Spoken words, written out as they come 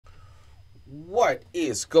What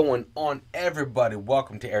is going on, everybody?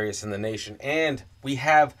 Welcome to Arius in the Nation. And we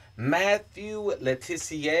have Matthew Le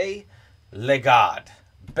Tissier, Le God,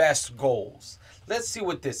 best goals. Let's see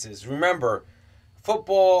what this is. Remember,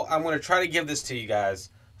 football, I'm going to try to give this to you guys.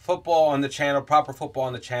 Football on the channel, proper football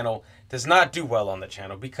on the channel, does not do well on the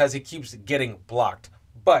channel because it keeps getting blocked.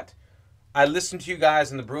 But I listened to you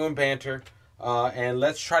guys in the Brew Banter, and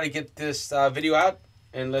let's try to get this video out,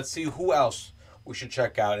 and let's see who else we should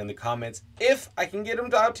check out in the comments. If I can get them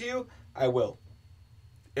out to you, I will.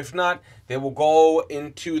 If not, they will go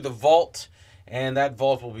into the vault, and that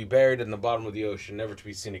vault will be buried in the bottom of the ocean, never to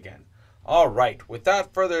be seen again. All right,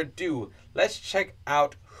 without further ado, let's check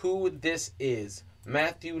out who this is.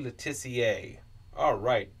 Matthew Le Tissier. All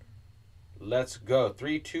right, let's go.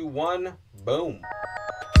 3, 2, 1, boom.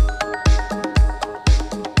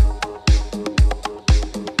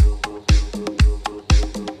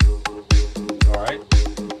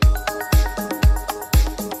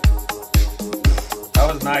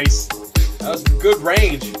 Nice. That was good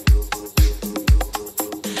range.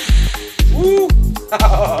 Woo!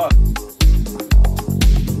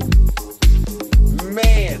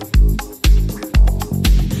 Man.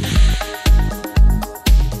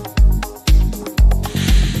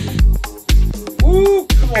 Woo!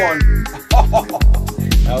 Come on.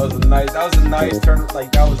 That was a nice turn.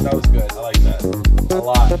 Like that was good. I like that a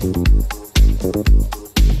lot.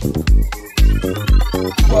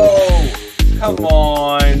 Whoa! Come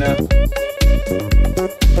on.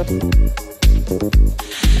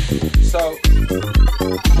 So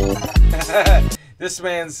this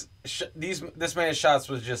man's shots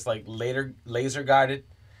was just like laser guided.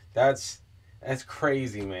 That's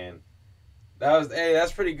crazy, man.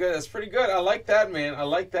 That's pretty good. That's pretty good. I like that, man. I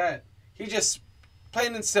like that. He just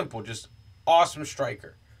plain and simple, just awesome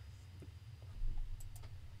striker.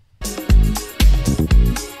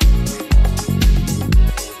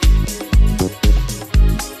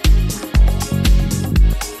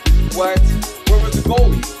 What? Where was the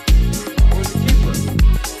goalie? Where was the keeper?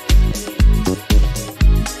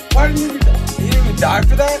 Why didn't he didn't even die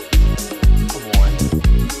for that? Come on.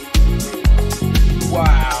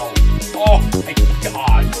 Wow. Oh my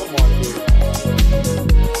God. Come on, dude.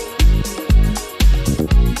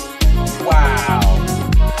 Wow.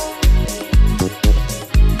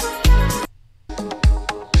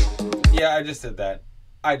 Yeah, I just did that.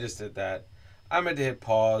 I meant to hit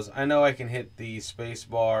pause. I know I can hit the space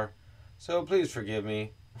bar. So please forgive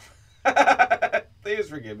me. Please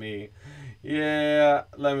forgive me. Yeah,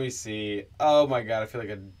 let me see. Oh my God, I feel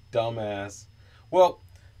like a dumbass. Well,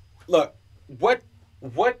 look,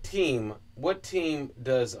 what team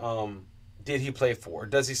does did he play for?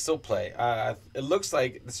 Does he still play? It looks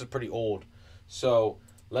like this is pretty old. So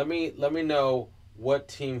let me know what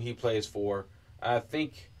team he plays for. I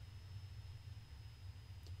think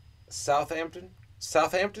Southampton?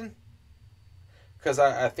 Because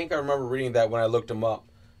I think I remember reading that when I looked him up.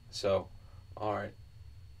 So, all right.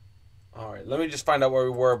 Let me just find out where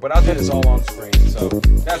we were. But I'll do this all on screen. So,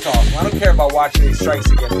 that's awesome. I don't care about watching these strikes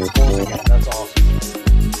again, these goals again. That's awesome.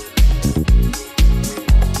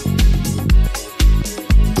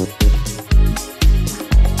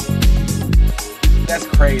 That's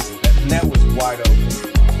crazy. That net was wide open.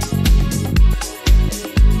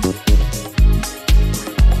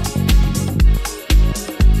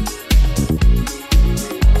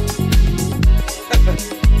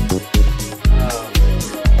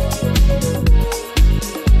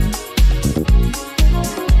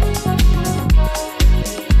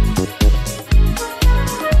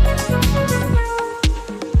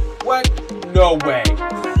 No way.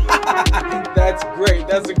 That's great.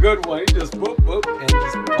 That's a good one. He just boop, boop, and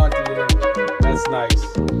just punted it in. That's nice.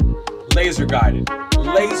 Laser guided.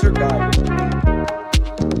 Laser guided.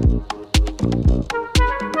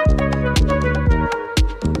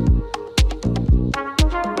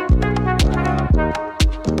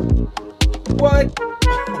 What?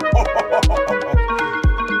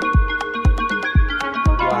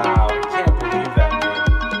 Wow. I can't believe that,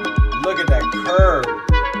 man. Look at that curve.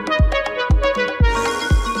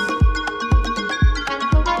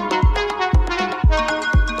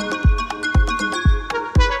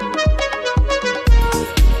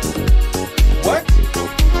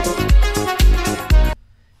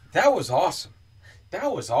 That was awesome.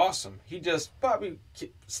 That was awesome. He just probably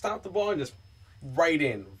stopped the ball and just right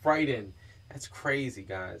in. That's crazy,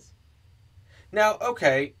 guys. Now,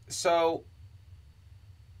 okay, so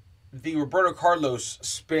the Roberto Carlos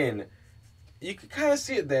spin, you could kind of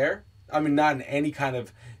see it there. I mean, not in any kind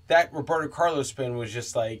of... That Roberto Carlos spin was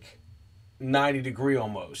just like 90 degree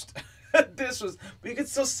almost. This was... But you could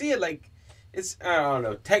still see it like... It's, I don't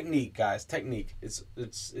know, technique, guys, technique. It's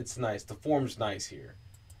nice. The form's nice here.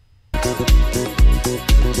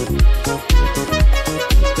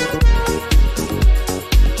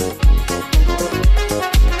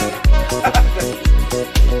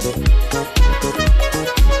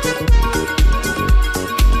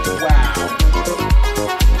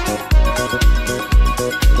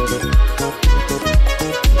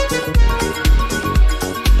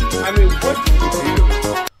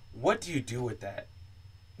 What do you do with that?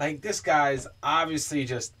 Like, this guy's obviously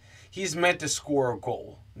just, he's meant to score a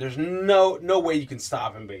goal. There's no way you can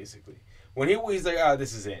stop him, basically. When he's like, oh,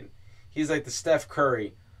 this is in. He's like the Steph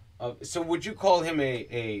Curry. So would you call him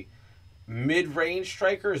a mid-range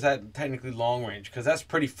striker? Or is that technically long range? Because that's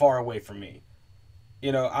pretty far away from me.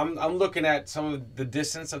 You know, I'm looking at some of the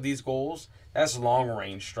distance of these goals. That's long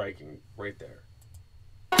range striking right there.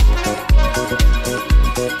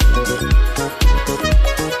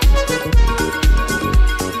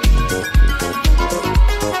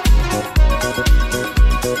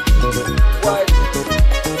 What?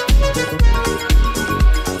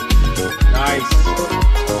 Nice.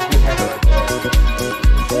 Good header right there.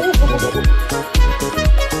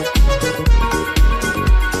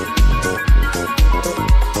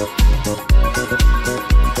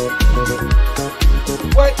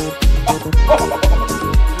 What? Oh,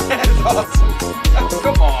 that is awesome.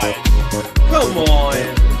 Come on. Come on.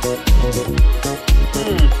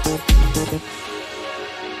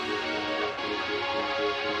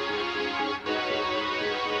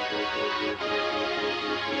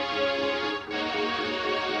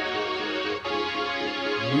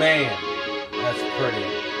 Man, that's pretty.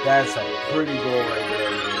 That's a pretty goal right there,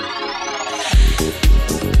 man.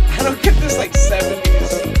 I don't get this like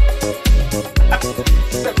 70s.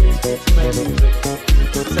 70s beats man music.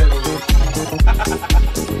 To say the least.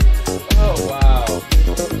 Oh, wow.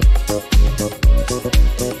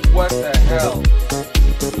 What the hell?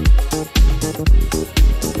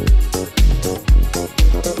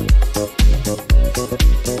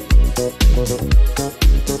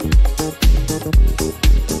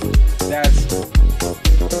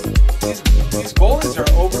 These goalies are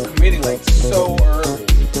overcommitting like so early.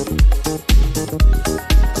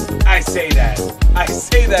 I say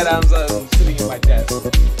that I'm sitting in my desk.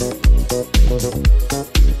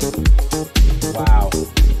 Wow.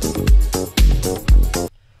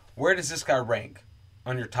 Where does this guy rank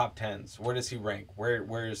on your top 10s? Where does he rank?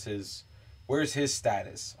 Where's his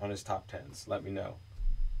status on his top 10s? Let me know.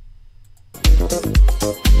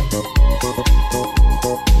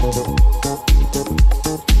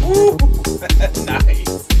 Woo!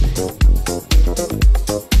 Nice.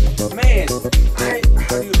 Man,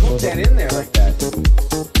 how do you hook that in there like that?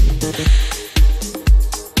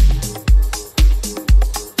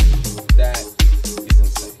 That is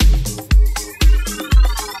insane.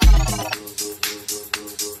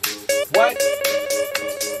 What?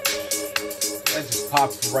 That just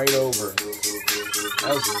popped right over.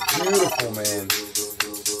 That was beautiful, man.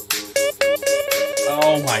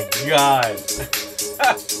 Oh my God.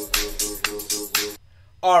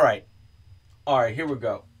 All right, here we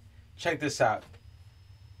go. Check this out.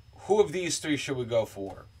 Who of these three should we go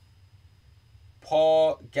for?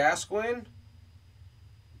 Paul Gascoigne,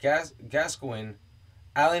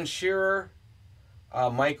 Alan Shearer,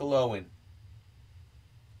 Michael Owen.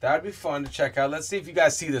 That'd be fun to check out. Let's see if you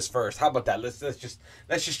guys see this first. How about that? Let's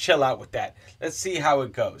just chill out with that. Let's see how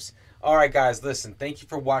it goes. All right, guys, listen. Thank you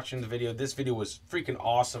for watching the video. This video was freaking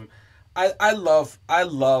awesome. I love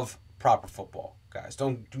proper football, guys.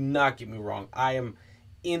 Do not get me wrong. I am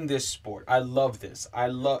in this sport. I love this.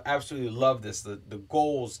 Absolutely love this. The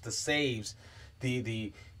goals, the saves,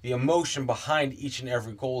 the emotion behind each and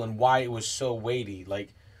every goal and why it was so weighty.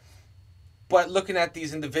 But looking at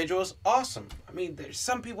these individuals, awesome. I mean,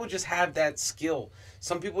 some people just have that skill.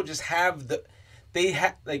 Some people just have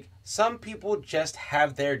some people just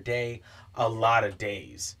have their day a lot of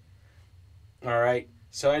days. All right.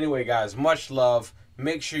 So anyway, guys, much love.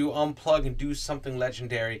 Make sure you unplug and do something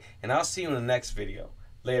legendary. And I'll see you in the next video.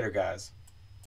 Later, guys.